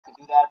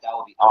that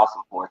would be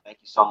awesome for it. Thank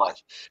you so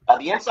much.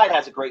 The Inside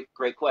has a great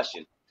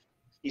question.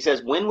 He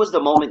says, when was the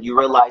moment you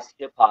realized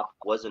hip-hop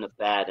wasn't a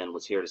fad and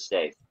was here to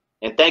stay?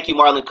 And thank you,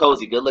 Marlon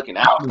Cozy. Good looking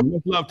out.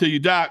 Much love to you,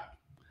 Doc.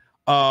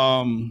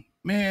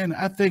 Man,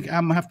 I think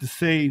I'm gonna have to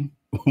say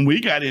when we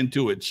got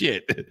into it,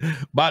 shit,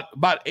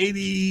 about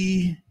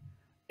 80,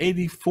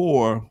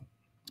 84,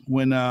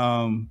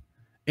 when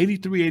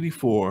 83,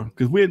 84,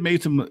 because we had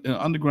made some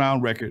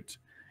underground records,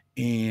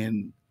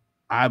 and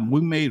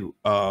we made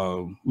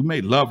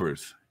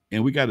Lovers,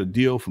 and we got a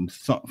deal from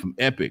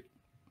Epic.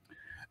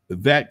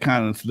 That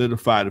kind of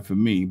solidified it for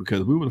me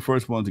because we were the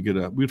first ones to we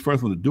were the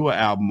first one to do an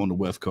album on the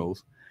West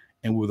Coast,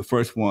 and we were the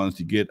first ones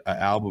to get an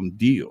album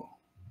deal,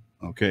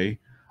 okay,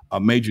 a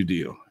major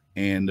deal.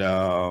 And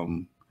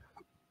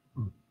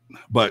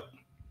but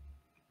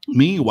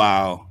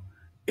meanwhile,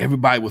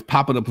 everybody was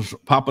popping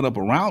up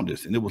around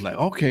us, and it was like,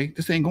 okay,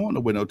 this ain't going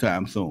nowhere no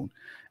time soon.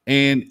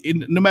 And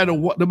no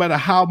matter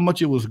how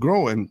much it was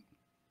growing,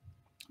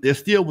 there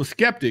still was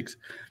skeptics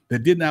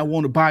that did not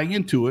want to buy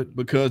into it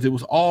because it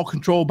was all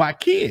controlled by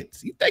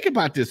kids. You think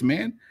about this,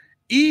 man.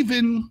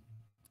 Even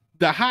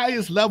the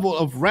highest level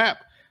of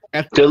rap.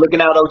 Good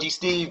looking out, OG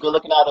Steve. Good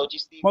looking out, OG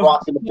Steve.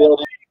 Bronx in the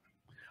building.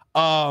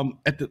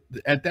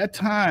 At that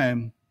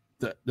time,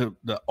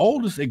 the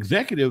oldest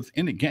executives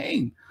in the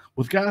game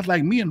was guys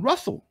like me and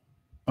Russell.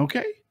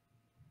 Okay,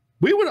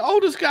 we were the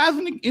oldest guys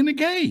in the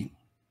game.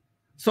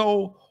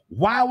 So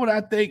why would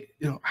I think?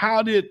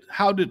 How did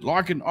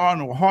Larkin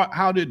Arnold?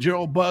 How did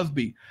Gerald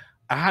Busby?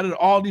 How did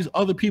all these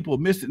other people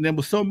miss it? And there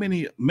were so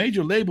many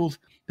major labels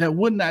that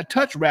would not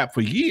touch rap for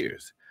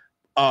years.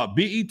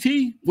 BET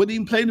wouldn't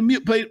even play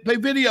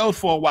videos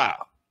for a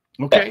while.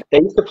 Okay, they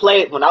used to play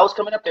it when I was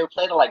coming up. They were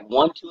playing at like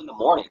 1, 2 in the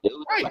morning, dude.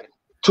 Right. Like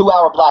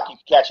 2-hour block, you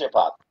could catch hip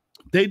hop.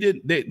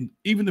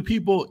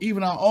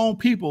 Even our own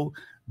people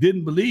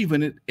didn't believe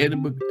in it,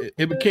 and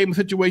it became a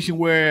situation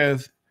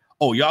whereas,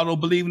 oh, y'all don't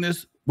believe in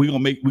this, we're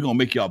gonna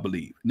make y'all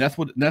believe. And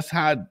that's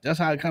how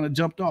it kind of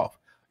jumped off.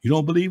 You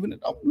don't believe in it?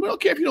 Oh, we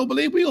don't care if you don't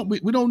believe. We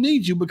don't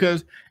need you,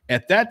 because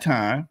at that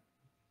time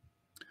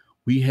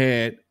we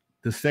had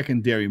the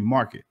secondary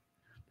market.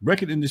 The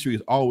record industry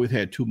has always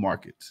had two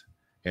markets: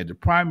 had the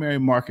primary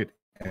market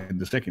and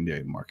the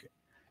secondary market,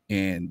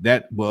 and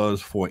that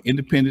was for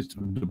independents.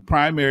 The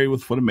primary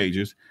was for the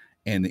majors,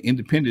 and the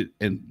independent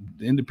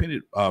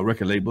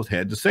record labels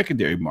had the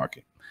secondary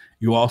market.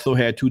 You also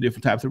had two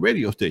different types of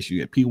radio stations.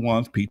 You had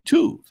P1s,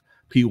 P2s.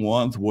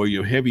 P1s were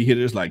your heavy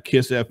hitters like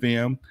Kiss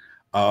FM.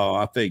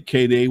 I think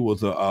K-Day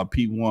was a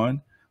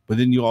P1, but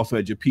then you also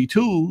had your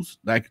P2s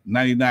like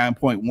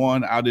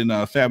 99.1 out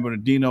in San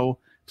Bernardino,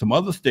 some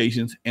other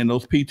stations, and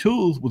those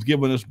P2s was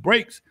giving us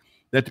breaks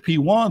that the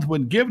P1s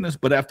wasn't giving us.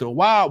 But after a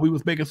while, we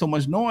was making so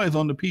much noise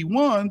on the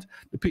P1s,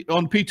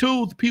 on the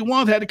P2s, the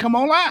P1s had to come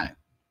online.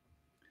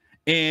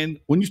 And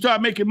when you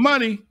start making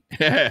money,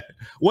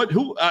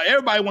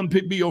 everybody wanted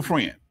to be your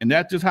friend, and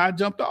that's just how it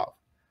jumped off.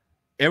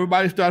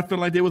 Everybody started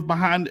feeling like they was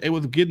behind. It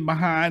was getting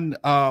behind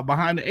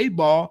the 8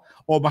 ball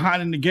or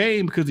behind in the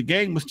game because the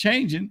game was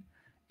changing,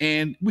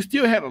 and we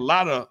still had a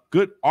lot of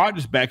good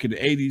artists back in the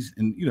 80s.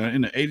 And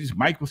in the 80s,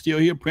 Mike was still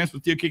here, Prince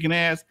was still kicking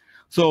ass.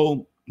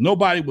 So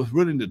nobody was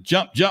willing to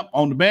jump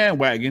on the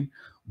bandwagon,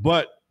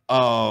 but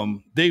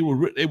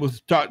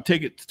started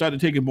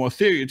taking it more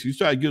serious. You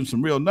started giving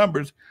some real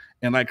numbers,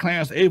 and like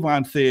Clarence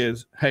Avon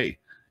says, "Hey,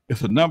 it's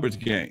a numbers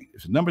game.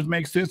 If the numbers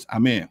make sense,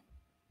 I'm in."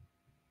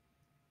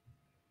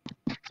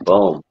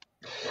 Boom.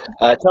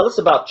 Tell us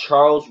about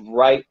Charles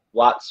Wright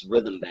Watts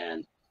Rhythm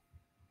Band.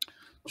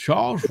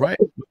 Charles Wright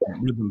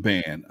Rhythm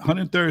Band,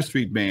 103rd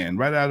Street Band,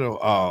 right out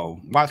of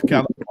Watts,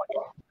 California.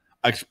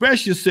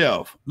 Express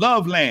Yourself,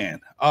 Loveland.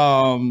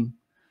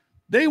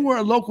 They were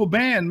a local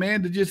band,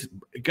 man, that just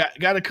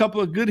got a couple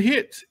of good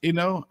hits, And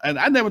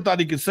I never thought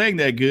he could sing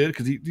that good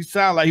because he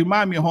sounded like he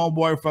reminded me of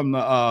homeboy from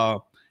the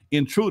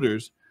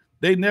Intruders.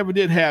 They never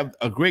did have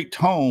a great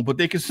tone, but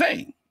they could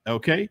sing.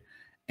 Okay.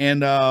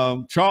 And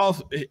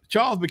Charles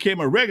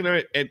became a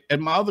regular at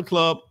my other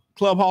club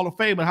Hall of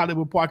Fame at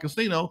Hollywood Park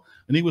Casino,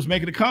 and he was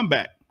making a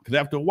comeback because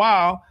after a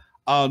while,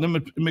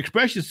 them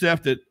Express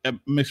Yourself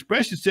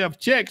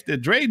checks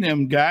that Dre and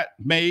them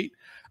made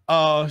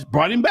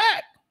brought him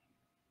back.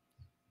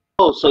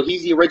 Oh, so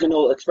he's the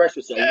original Express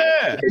Yourself.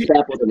 Yeah,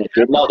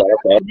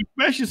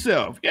 Express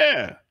Yourself.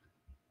 Yeah,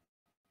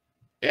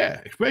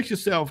 express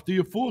yourself to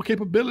your full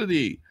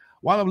capability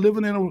while I'm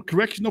living in a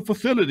correctional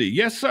facility.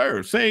 Yes,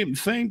 sir. Same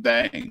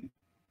thing.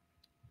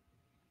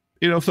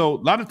 So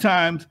a lot of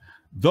times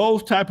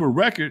those type of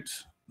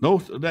records,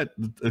 the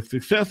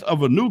success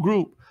of a new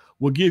group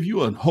will give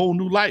you a whole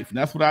new life. And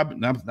that's what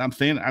I'm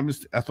saying.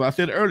 That's what I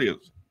said earlier.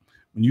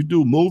 When you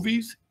do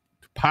movies,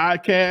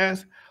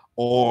 podcasts,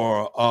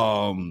 or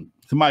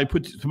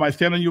somebody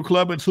stand on your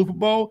club at Super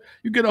Bowl,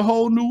 you get a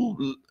whole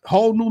new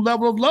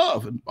level of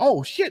love. And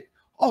oh shit,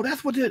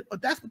 that's what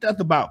that's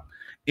about.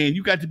 And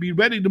you got to be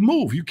ready to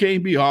move. You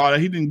can't be,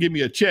 he didn't give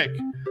me a check,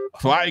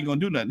 so I ain't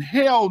gonna do nothing.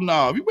 Hell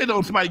no. If you wait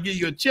on somebody to give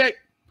you a check,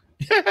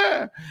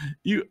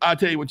 I'll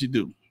tell you what you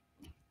do.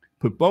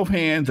 Put both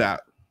hands out.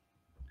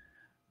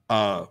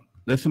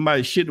 let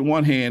somebody shit in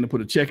one hand and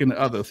put a check in the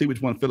other. See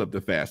which one fill up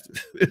the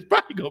fastest. It's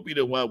probably gonna be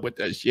the one with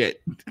that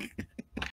shit.